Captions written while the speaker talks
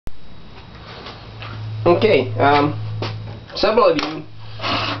Okay, several of you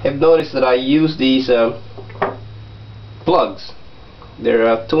have noticed that I use these plugs. They're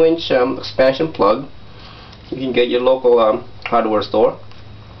a 2-inch expansion plug. You can get your local hardware store.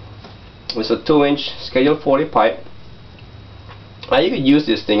 It's a 2-inch Schedule 40 pipe. You could use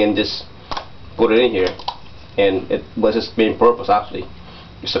this thing and just put it in here, and it was its main purpose actually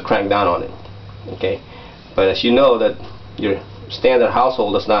is to crank down on it. Okay, but as you know that your standard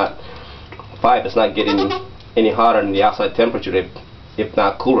household is not pipe is not getting any hotter than the outside temperature, if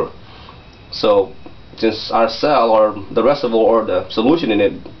not cooler. So since our cell or the reservoir or the solution in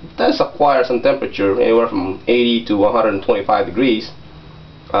it does acquire some temperature anywhere from 80 to 125 degrees,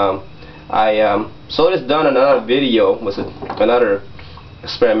 I saw this done in another video with another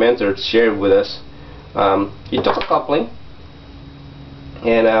experimenter shared with us. He took a coupling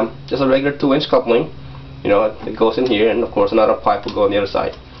and just a regular 2-inch coupling, you know, it goes in here, and of course another pipe will go on the other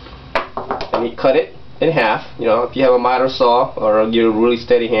side. And he cut it in half. You know, if you have a miter saw or you're a really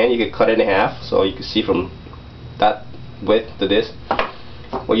steady hand, you can cut it in half, so you can see from that width to this.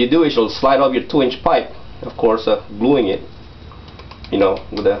 What you do is you'll slide off your 2-inch pipe, of course, gluing it. You know,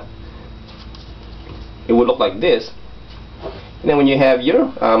 with it would look like this. And then when you have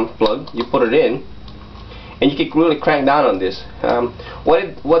your plug, you put it in, and you can really crank down on this.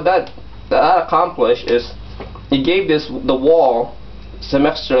 What that accomplished is it gave the wall some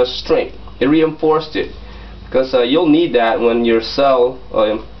extra strength. It reinforced it, because you'll need that when your cell,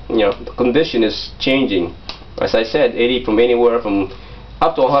 you know, the condition is changing. As I said, from anywhere from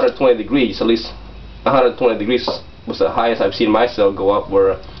up to 120 degrees. At least 120 degrees was the highest I've seen my cell go up,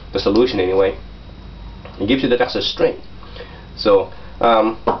 where the solution anyway. It gives you that extra strength. So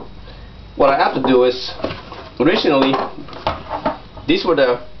what I have to do is, originally these were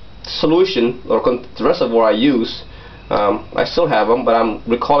the solution or the reservoir I use. I still have them, but I'm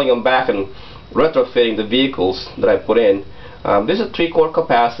recalling them back and retrofitting the vehicles that I put in. This is a 3-quart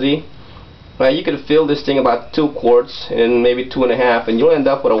capacity. You could fill this thing about 2 quarts and maybe 2.5, and you'll end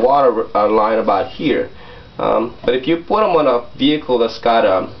up with a water line about here. But if you put them on a vehicle that's got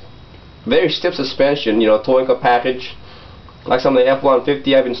a very stiff suspension, you know, towing car package, like some of the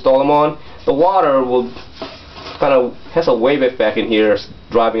F-150 I've installed them on, the water will kind of has a wave effect in here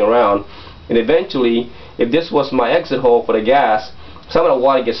driving around, and eventually, if this was my exit hole for the gas, some of the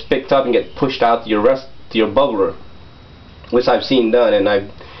water gets picked up and get pushed out to your bubbler, which I've seen done, and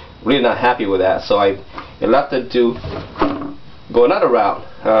I'm really not happy with that. So I elected to go another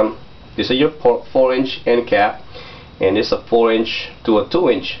route. This is your 4-inch end cap, and this is a 4-inch to a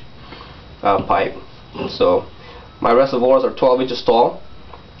 2-inch pipe. So my reservoirs are 12 inches tall,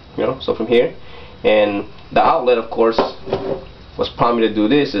 you know, so from here, and the outlet, of course, what's prompted me to do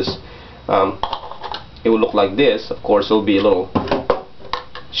this is it will look like this. Of course, it'll be a little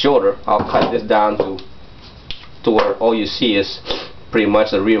shorter. I'll cut this down to where all you see is pretty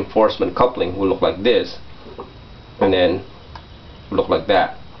much the reinforcement coupling will look like this, and then look like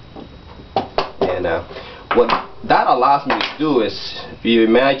that. And what that allows me to do is, if you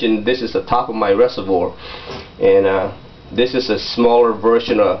imagine this is the top of my reservoir, and this is a smaller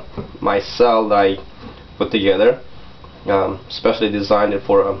version of my cell that I put together, especially designed it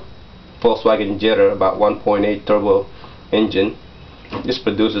for a Volkswagen Jetta, about 1.8 turbo engine. This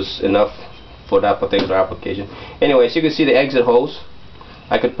produces enough for that particular application. Anyway, so you can see the exit hose.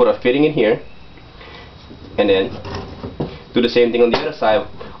 I could put a fitting in here, and then do the same thing on the other side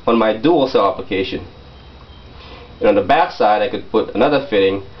on my dual cell application. And on the back side, I could put another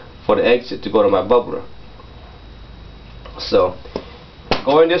fitting for the exit to go to my bubbler. So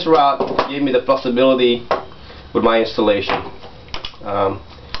going this route gave me the flexibility with my installation.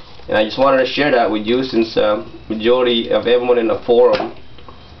 And I just wanted to share that with you, since majority of everyone in the forum,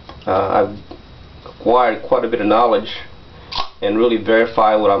 I've acquired quite a bit of knowledge and really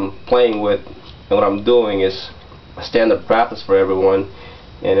verify what I'm playing with and what I'm doing is a standard practice for everyone,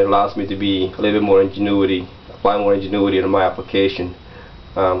 and it allows me to be a little bit more ingenuity, apply more ingenuity in my application.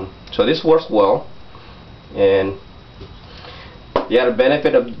 So this works well, and the other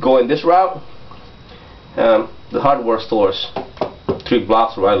benefit of going this route, the hardware stores 3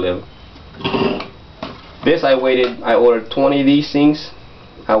 blocks where I live. This I ordered 20 of these things.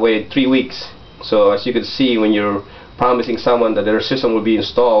 I waited 3 weeks. So as you can see, when you're promising someone that their system will be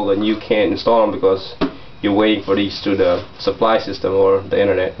installed and you can't install them because you're waiting for these through the supply system or the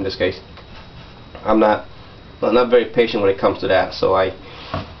internet in this case, I'm not very patient when it comes to that. So I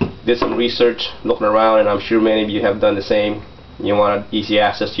did some research, looking around, and I'm sure many of you have done the same. You want easy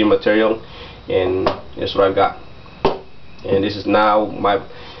access to your material, and that's what I've got. And this is now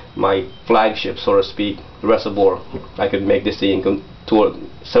my flagship, so to speak, reservoir. I could make this thing to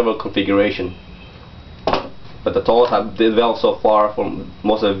several configurations. but the tools have developed so far from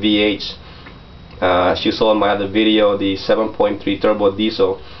most of the V8s. As you saw in my other video, the 7.3 turbo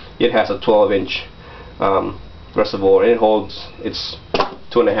diesel, it has a 12-inch reservoir, and it holds its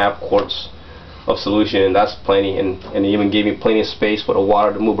 2.5 quarts of solution, and that's plenty, and it even gave me plenty of space for the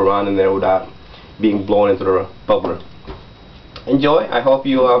water to move around in there without being blown into the bubbler. Enjoy. I hope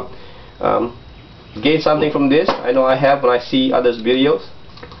you gain something from this. I know I have when I see others' videos,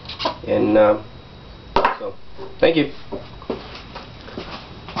 and so thank you.